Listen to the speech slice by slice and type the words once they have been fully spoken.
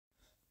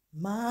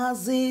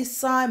Mazi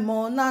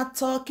Simon a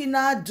talking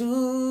I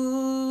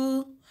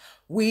do.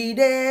 We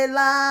dey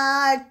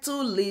like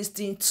to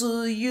listen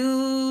to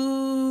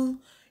you.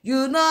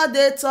 You know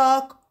they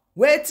talk,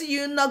 wait till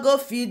you no go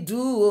fit do.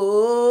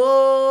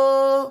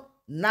 Oh,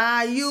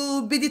 now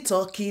you be the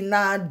talking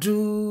I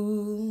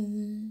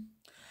do.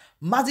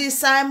 Mazi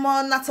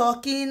Simon a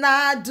talking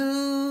I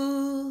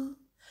do.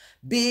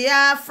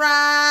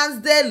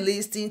 Biafrans they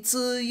listen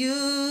to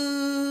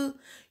you.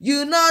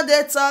 You know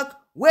they talk,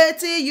 wait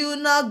till you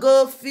no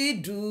go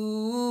fit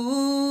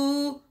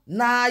do.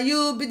 Now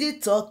you be the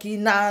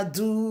talking I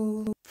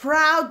do.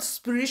 Proud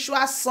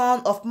spiritual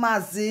son of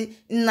Mazi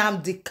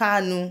Nnamdi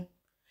Kanu.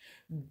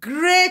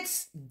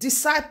 Great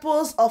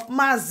disciples of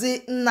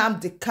Mazi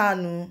Nnamdi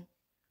Kanu.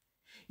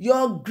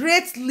 Your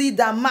great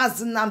leader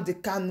Mazi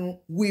Nnamdi Kanu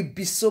will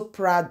be so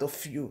proud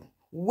of you.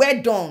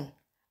 Well done,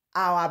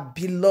 our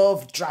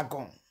beloved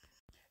dragon.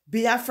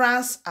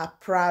 Biafrans are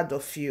proud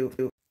of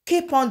you.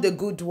 Keep on the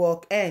good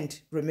work and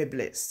remain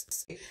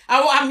blessed.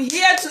 I'm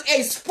here to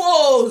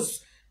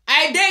expose.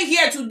 I dey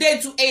here today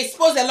to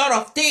expose a lot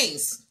of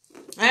things.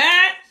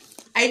 I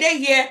dey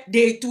here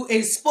to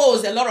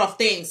expose a lot of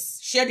things.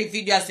 Share the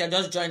video as you're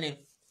just joining.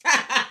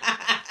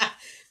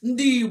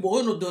 Ndị Igbo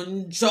unu do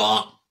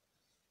njọ.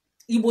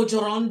 Igbo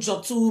jọrọ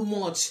njọ too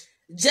much.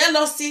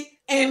 Jealousy,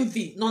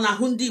 envy. No na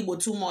ndị Igbo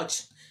too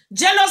much.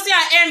 Jealousy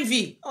and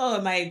envy. Oh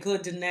my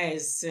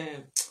goodness.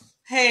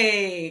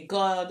 Hey,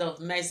 God of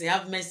mercy,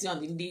 have mercy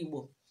on the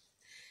Igbo.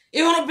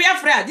 Even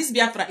Biafra, this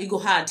Biafra, it go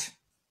hard.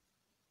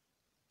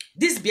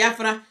 This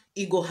Biafra,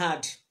 it go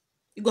hard.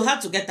 It go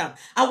hard to get them.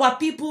 Our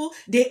people,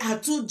 they are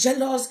too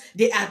jealous.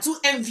 They are too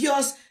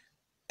envious.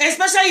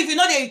 Especially if you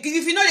know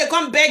they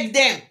come beg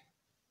them.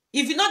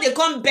 If you know they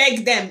come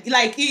beg them,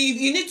 like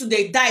if you need to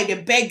they die,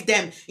 they beg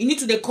them. You need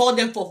to they call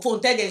them for phone,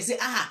 tell them, say,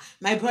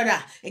 my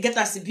brother, I get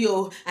a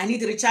CBO, I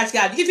need a recharge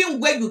card. Even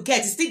when you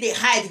get, still they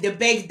hide, they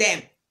beg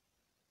them.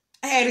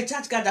 Hey,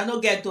 recharge card I no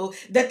get oh,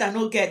 that I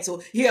no get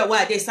oh. Here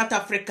why they South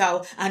Africa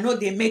oh, I know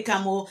they make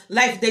them oh,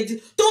 life they do.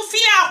 Don't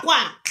fear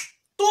kwa.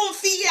 Don't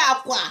fear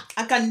kwa.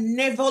 I can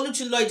never,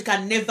 Oluchi Lloyd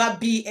can never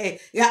be a,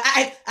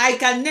 I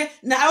can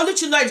now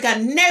Oluchi Lloyd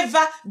can never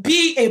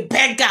be a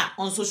beggar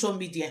on social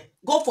media.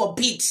 God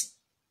forbid.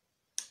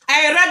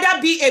 I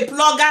rather be a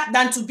blogger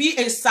than to be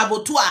a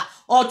saboteur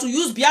or to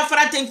use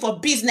Biafra thing for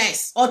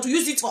business or to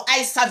use it for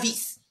eye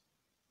service.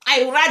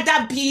 I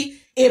rather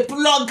be a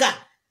blogger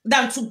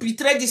than to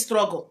betray the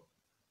struggle.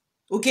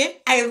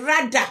 Okay? I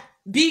rather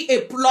be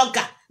a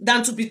blogger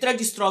than to betray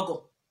the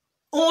struggle.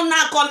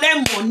 Una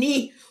collect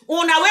money.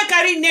 Una we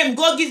carry name,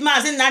 go give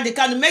Mazi Nnamdi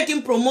Kanu, make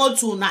him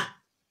promote una.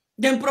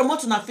 Then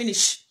promote una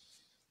finish.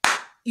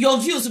 Your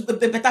views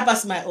better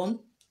pass my own.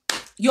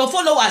 Your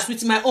followers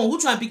with my own.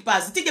 Which one big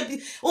pass?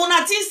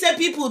 Una think say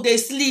people they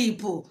sleep.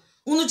 People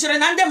know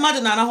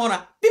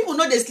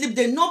they sleep.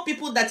 They know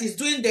people that is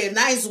doing their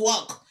nice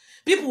work.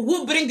 People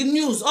who bring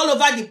news all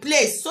over the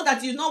place so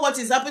that you know what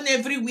is happening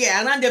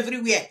everywhere, around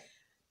everywhere.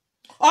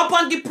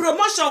 Upon the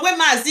promotion when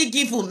Mazi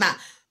give una,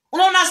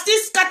 una still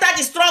scatter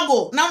the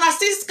struggle. Now una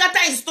still scatter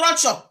his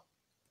structure.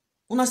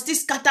 Una still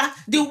scatter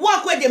the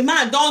work where the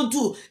man don't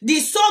do.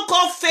 The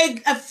so-called failed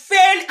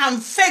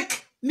and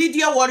fake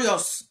media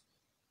warriors.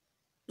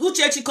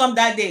 Uchechi come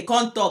that day,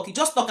 can't talk. He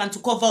just talk and to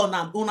cover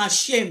on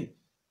shame.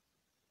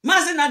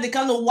 Mazi Nnamdi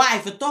Kanu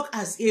wife talk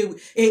as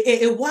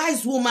a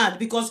wise woman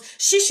because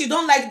she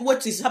don't like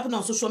what is happening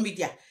on social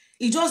media.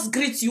 He just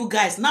greets you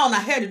guys. Now on her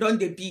head, they don't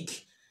they big.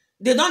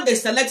 They don't they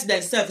select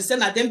themselves. Say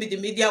that them be the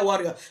media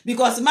warrior.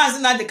 Because Mazi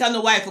Nnamdi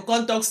Kanu wife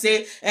can't talk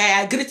say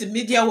I greet the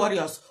media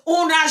warriors.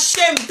 Una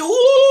shame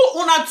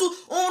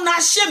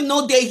una shame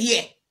no they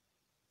here.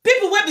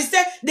 People will be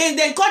say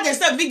they call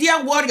themselves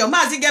media warrior.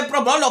 Mazi get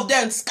problem. All of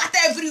them scatter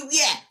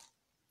everywhere.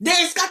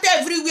 They scatter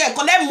everywhere.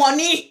 Collect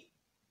money.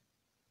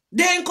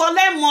 They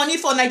collect money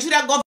for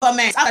Nigeria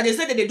government after they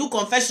say that they do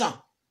confession.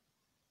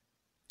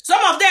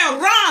 Some of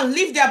them run,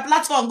 leave their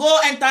platform, go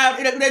enter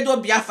Radio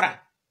Biafra.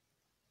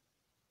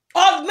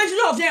 Or majority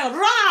of them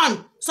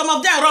run. Some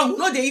of them run.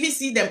 No, they even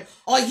see them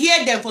or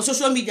hear them for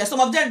social media.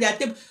 Some of them they are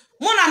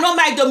Mona no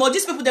mind them.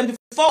 These people them before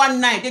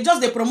 419.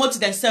 They promote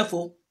themselves.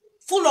 Oh,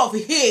 full of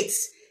hate.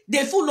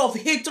 They full of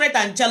hatred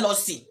and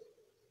jealousy.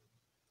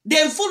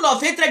 They full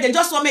of hatred. They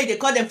just want me. They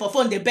call them for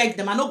phone. They beg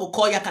them. I no go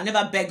call you. I can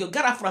never beg you.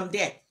 Get up from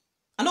there.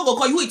 I no go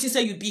call you. Who it is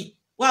say you be?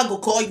 Why I go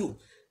call you?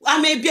 I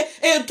may be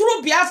a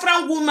true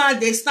Biafran woman.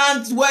 They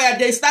stand where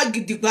they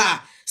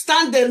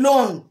stand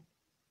alone.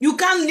 You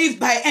can't live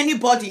by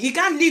anybody. You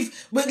can't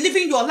live with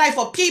living your life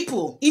for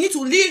people. You need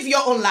to live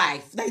your own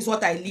life. That is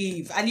what I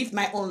live. I live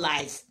my own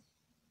life.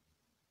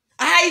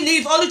 I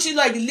live. Oluchi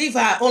like live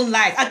her own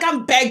life. I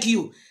can't beg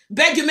you.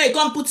 Beg you may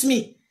come put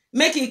me.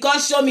 Make it come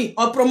show me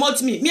or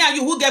promote me. Me and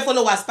you who get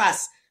followers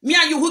pass. Me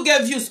and you who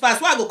get views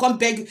pass. Why I go come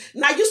beg you?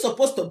 Now you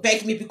supposed to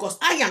beg me because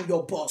I am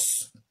your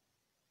boss.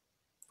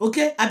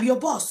 Okay? I be your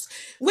boss.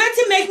 Wait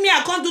till make me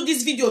I can't do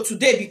this video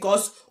today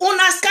because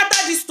una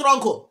scatter this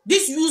struggle.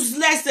 This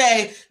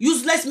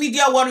useless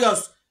media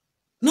warriors.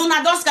 No,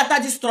 na don't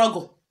scatter this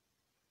struggle.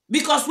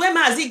 Because when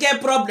Mazi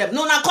get problem,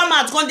 no, now come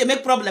out, they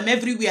make problem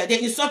everywhere.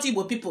 They insult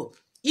Igbo people.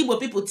 Igbo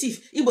people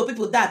thief, Igbo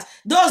people that.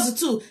 Those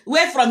two,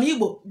 where from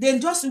Igbo, they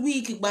just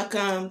weak back,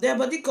 their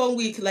body come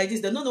weak like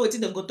this. They don't know what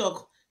they go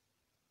talk.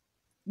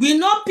 We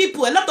know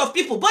people, a lot of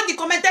people, but the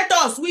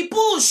commentators, we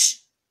push.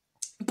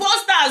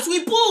 Posters,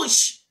 we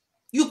push.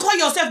 You call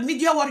yourself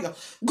media warrior.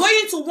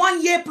 Going to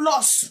 1 year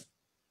plus.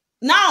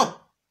 Now,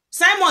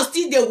 Simon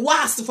still the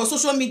worst for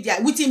social media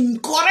with him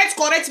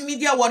correct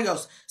media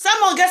warriors.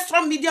 Simon gets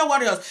strong media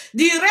warriors.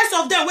 The rest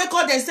of them, we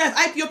call themselves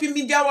IPOP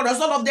media warriors,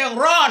 all of them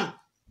run.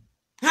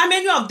 How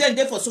many of them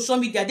they for social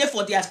media? They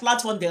for their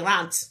platform, they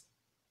rant.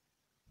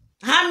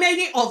 How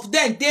many of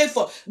them they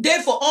for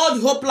all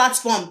the whole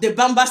platform, they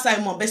bamba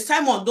Simon? But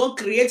Simon don't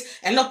create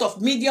a lot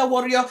of media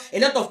warrior, a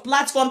lot of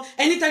platform.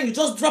 Anytime you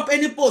just drop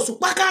any post,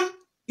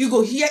 you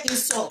go hear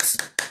insults.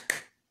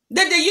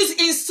 Then they use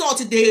insult,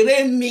 they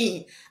rain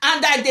me.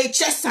 And they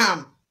chase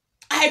them.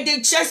 I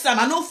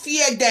don't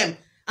fear them.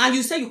 And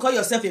you say you call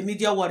yourself a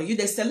media warrior. You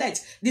they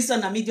select this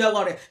one a media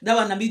warrior, that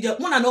one a media.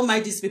 I don't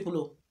mind these people.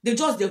 Oh. They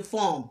just they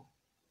form.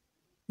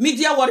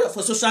 Media warrior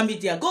for social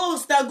media. Go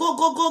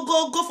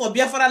for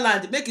Biafra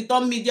land. Make it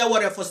on media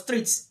warrior for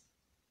streets.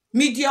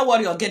 Media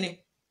warrior again.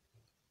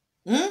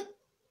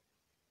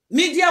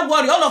 Media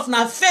warrior, all of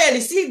na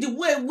fail. See the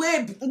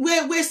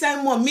way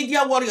Simon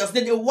media warriors,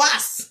 they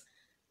worse.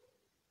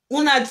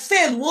 Una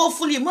fail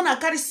woefully. Una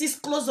carry 6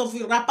 clothes of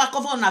wrapper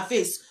cover on her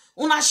face.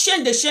 Una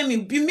shame the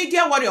shame. Be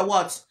media warrior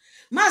what?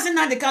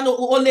 Mazina they can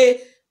only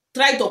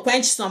try to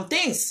quench some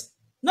things.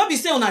 Not be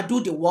say una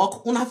do the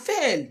work. Una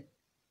fail.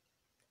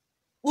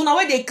 Una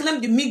where they claim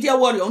the media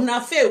warrior.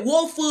 Una fail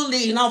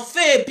woefully. Una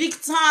fail big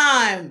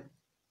time.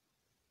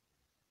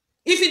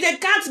 If they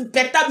can't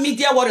better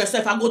media warriors,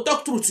 I go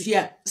talk truth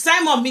here.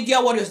 Simon media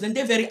warriors, then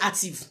they're very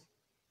active.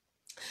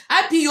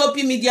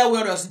 IPOP media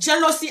warriors,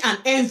 jealousy and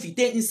envy,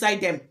 they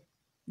inside them.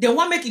 They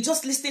won't make it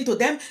just listening to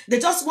them. They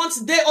just want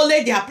they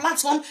only their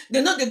platform.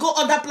 They know they go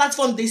other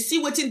platform. They see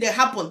what thing they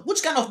happen.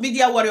 Which kind of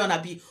media warrior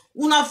una be?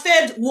 Una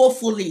failed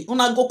woefully.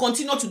 Una go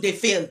continue to they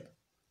fail.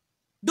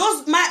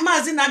 Those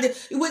Mazina,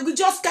 we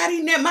just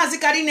carry name, Mazi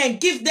carry name,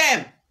 give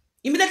them.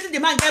 Immediately the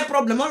man get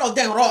problem, all of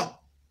them run.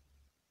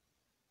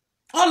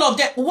 All of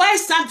them. Why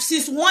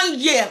since 1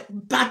 year,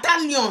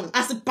 battalion,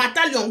 as a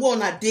battalion,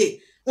 one a day,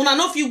 una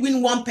know if you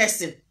win one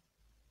person.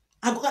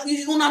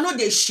 Una know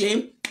they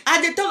shame.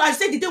 I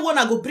said the day when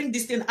I go bring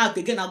this thing out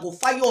again, I go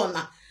fire on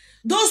her.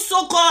 Those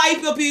so-called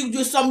IPOP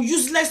do some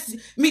useless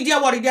media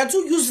warriors. They are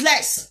too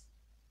useless.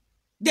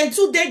 They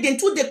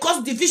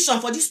cause division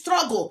for this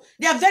struggle.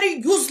 They are very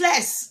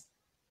useless.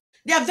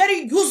 They are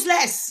very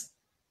useless.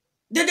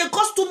 They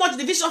cause too much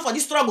division for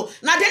this struggle.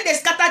 Now then they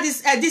scatter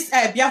this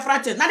Biafra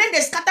thing. Now then they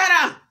scatter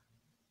them.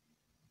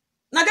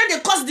 Now then they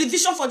cause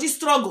division for this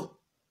struggle.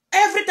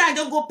 Every time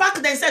they go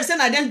pack themselves, say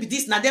now them be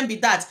this, now them be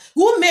that.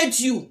 Who made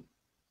you?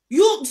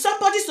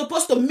 Somebody's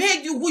supposed to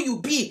make you who you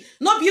be.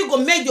 Not you go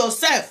make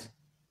yourself.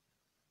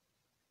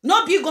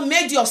 Not you go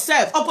make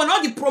yourself. Upon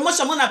all the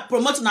promotion, when I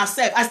promote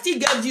myself, I still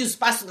get views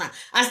personal.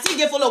 I still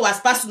get followers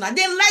personal.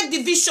 They like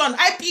division.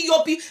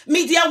 IPOP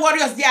media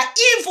warriors, they are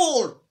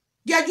evil.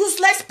 They are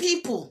useless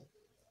people.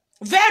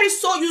 Very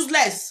so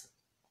useless.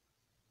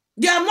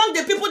 They are among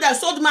the people that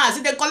sold mass.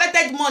 They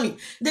collected money.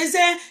 They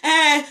say,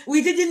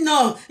 we didn't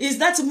know. Is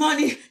that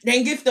money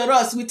then give to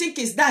us? We think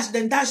it's dash,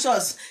 then dash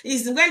us.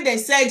 Is when they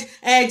said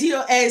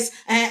DOS,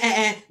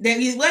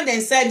 then is when they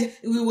said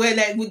we were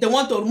like, they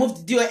want to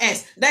remove the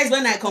DOS. That is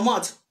when I come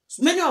out.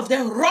 So many of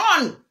them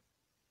run.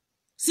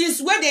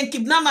 Since when they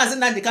kidnap us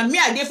and they can me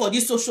idea for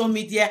this social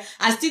media,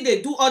 I still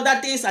they do other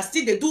things, I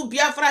still they do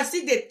Biafra, I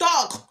still they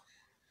talk.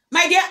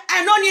 My dear,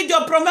 I don't need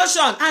your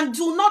promotion and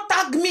do not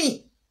tag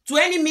me. To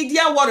any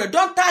media warrior,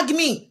 don't tag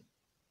me.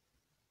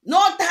 No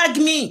tag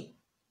me.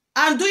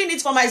 I'm doing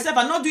it for myself.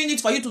 I'm not doing it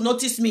for you to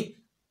notice me.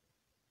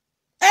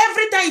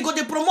 Every time you go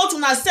to promote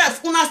on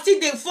yourself, una still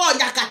dey for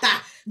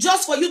yakata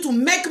just for you to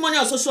make money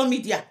on social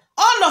media.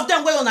 All of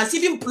them, well,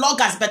 even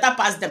bloggers better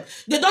pass them.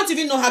 They don't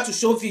even know how to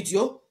show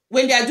video.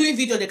 When they are doing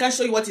video, they can't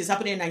show you what is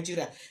happening in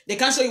Nigeria. They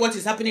can't show you what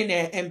is happening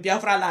in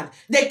Biafra land.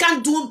 They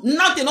can't do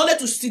nothing, only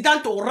to sit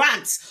down to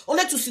rant,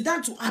 only to sit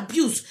down to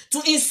abuse,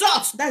 to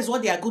insult. That is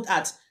what they are good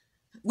at.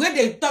 Where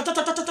they talk,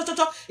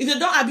 if they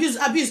don't abuse,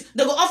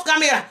 they go off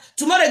camera.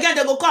 Tomorrow again,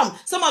 they go come.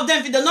 Some of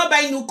them, if they don't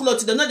buy new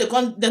clothes, they know they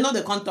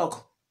can't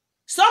talk.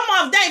 Some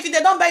of them, if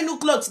they don't buy new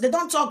clothes, they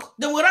don't talk.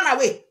 They will run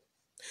away.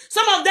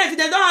 Some of them, if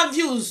they don't have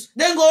views,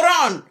 they go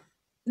run.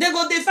 They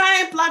go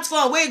define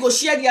platform where you go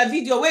share their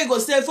video, where you go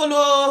say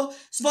follow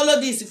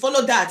this,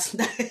 follow that.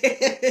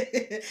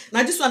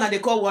 Now this one they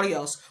call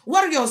warriors.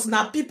 Warriors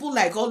now people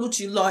like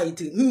Oluchi Lloyd.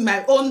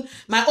 My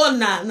own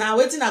now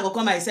waiting I go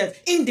call myself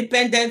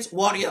independent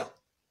warrior.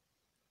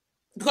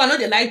 Because I know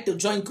they like to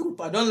join group.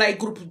 I don't like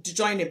group to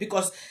join it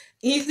because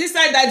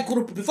inside that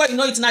group, before you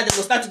know it now, they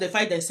will start to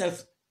fight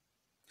themselves.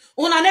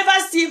 Una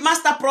never see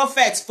master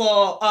prophet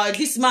for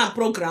this man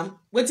program,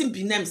 waiting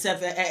be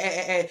himself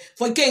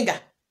for Kenga.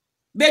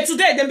 But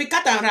today, they be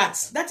cat and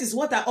rats. That is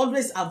what I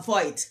always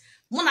avoid.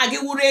 Mona ge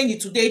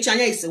urenyi today,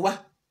 chanya isewa.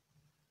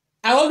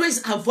 I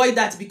always avoid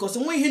that because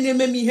when he name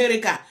me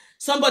hereka,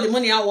 somebody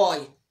money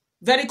away,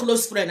 very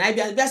close friend, I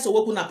be best to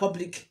open a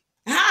public.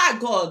 Ah,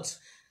 God,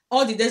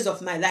 all the days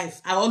of my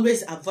life, I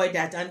always avoid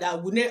that, and I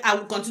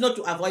will continue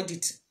to avoid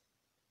it.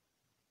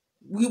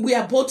 We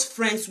are both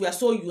friends. We are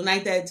so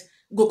united.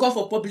 Go come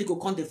for public, go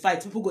come the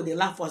fight. People go they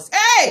laugh us.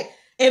 Hey,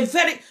 a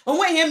very and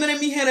when he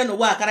me here in the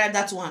work, I write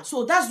that one.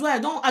 So that's why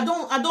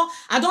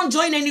I don't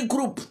join any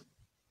group.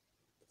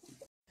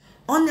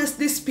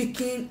 Honestly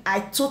speaking,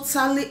 I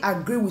totally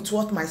agree with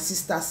what my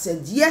sister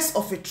said. Yes,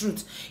 of a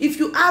truth. If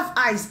you have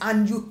eyes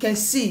and you can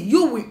see,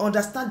 you will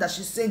understand that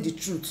she's saying the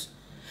truth.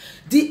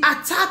 The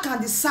attack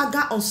and the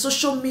saga on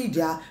social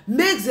media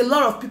makes a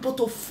lot of people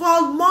to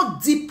fall more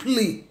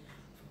deeply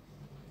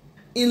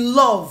in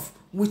love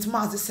with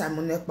Mazi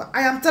Simon Ekpa.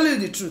 I am telling you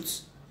the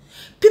truth.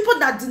 People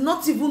that did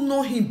not even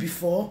know him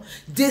before,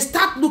 they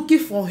start looking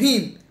for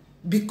him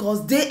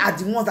because they are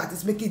the ones that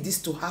is making this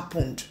to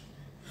happen.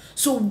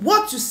 So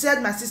what you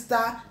said, my sister,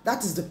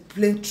 that is the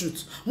plain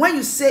truth. When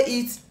you say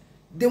it,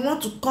 they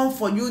want to come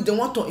for you, they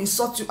want to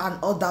insult you and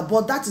all that,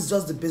 but that is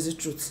just the basic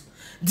truth.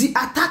 The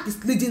attack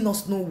is leading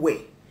us nowhere.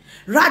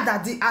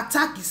 Rather, the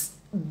attack is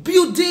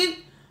building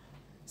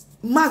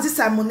Mazi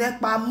Simon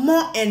Ekpa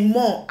more and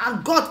more,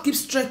 and God keeps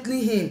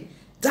strengthening him.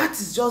 That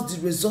is just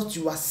the result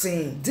you are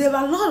seeing. There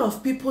are a lot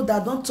of people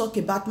that don't talk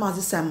about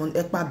Mazi Simon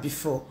Ekpa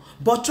before,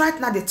 but right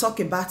now they talk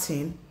about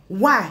him.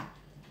 Why?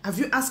 Have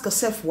you asked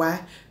yourself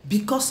why?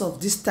 Because of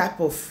this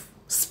type of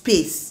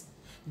space,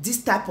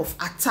 this type of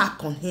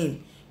attack on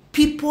him.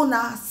 People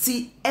now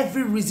see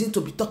every reason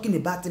to be talking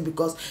about him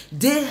because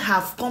they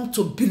have come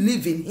to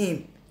believe in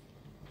him.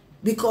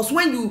 Because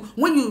when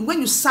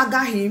you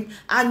saga him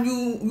and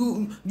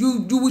you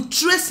will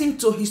trace him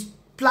to his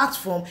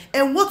platform,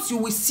 and what you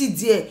will see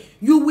there,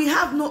 you will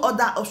have no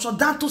other option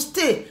than to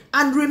stay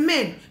and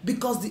remain,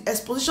 because the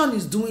exposition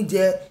is doing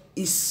there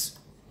is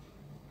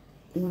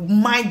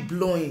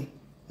mind-blowing.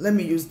 Let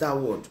me use that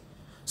word.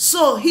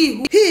 So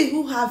he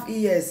who have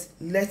ears,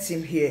 let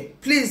him hear.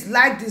 Please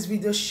like this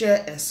video,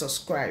 share and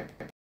subscribe.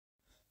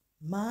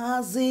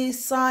 Mazi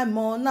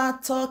Simon a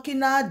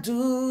talking I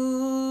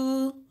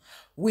do.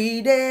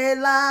 We dey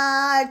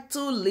like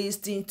to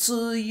listen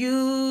to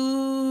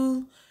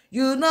you.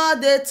 You know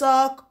they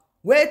talk,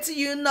 wait till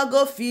you no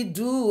go fit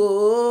do.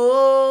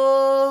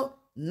 Oh,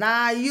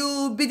 now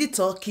you be the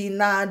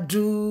talking I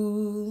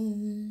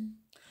do.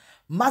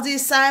 Mazi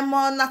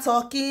Simon a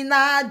talking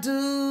I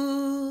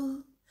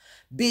do.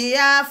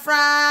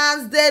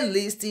 Biafrans they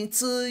listen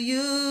to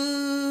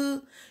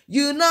you.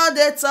 You know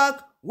they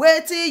talk,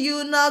 wait till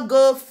you no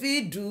go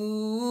fit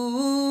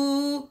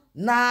do.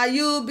 Now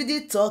you be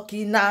the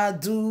talking I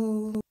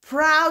do.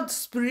 Proud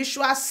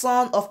spiritual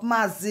son of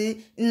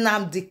Mazi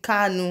Nnamdi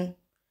Kanu.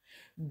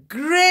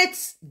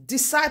 Great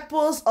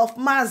disciples of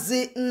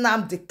Mazi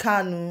Nnamdi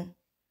Kanu.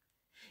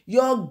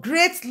 Your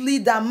great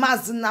leader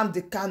Mazi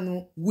Nnamdi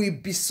Kanu will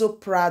be so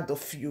proud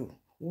of you.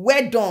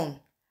 Well done,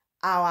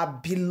 our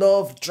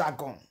beloved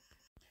dragon.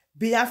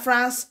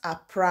 Biafrans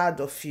are proud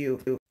of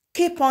you.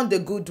 Keep on the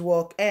good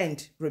work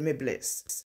and remain blessed.